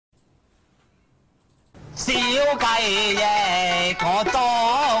燒雞翼我中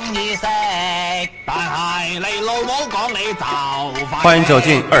意食，但係你老母講你就快。歡迎走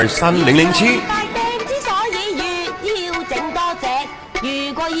進23007。之所以越要整多隻，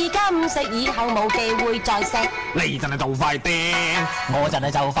如果而家唔食，以後冇機會再食。你真係就快釘，我真係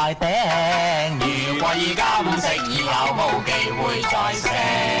就快釘。如果而家唔食，以後冇機會再食。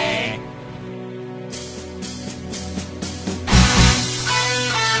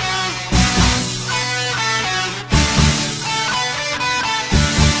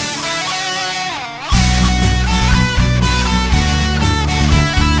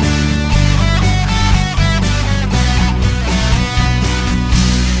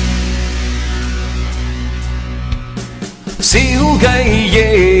燒雞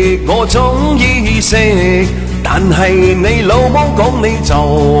翼我中意食，但係你老母講你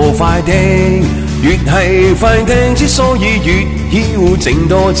就快釘，越係快釘，之所以越要整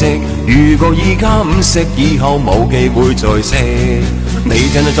多隻。如果而家唔食，以後冇機會再食。你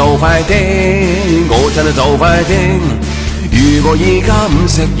真係就快釘，我真係就快釘。如果而家唔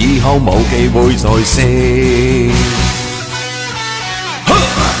食，以後冇機會再食。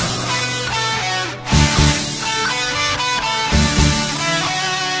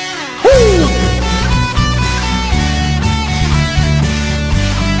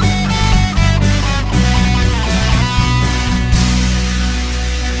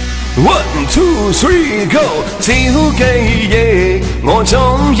One two three go， 燒雞翼我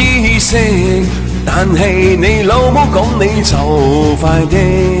中意食，但係你老母講你就快釘，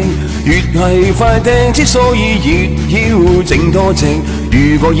越係快釘，之所以越要整多隻。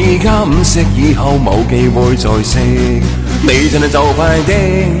如果而家唔食，以後冇機會再食。你真係就快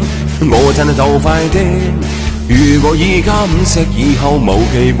釘，我真係就快釘。如果而家唔食，以後冇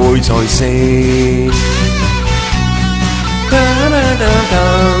機會再食。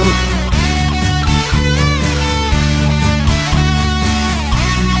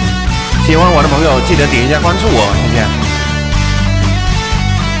喜欢我的朋友记得点一下关注我，谢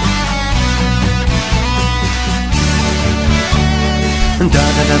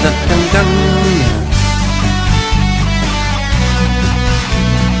谢。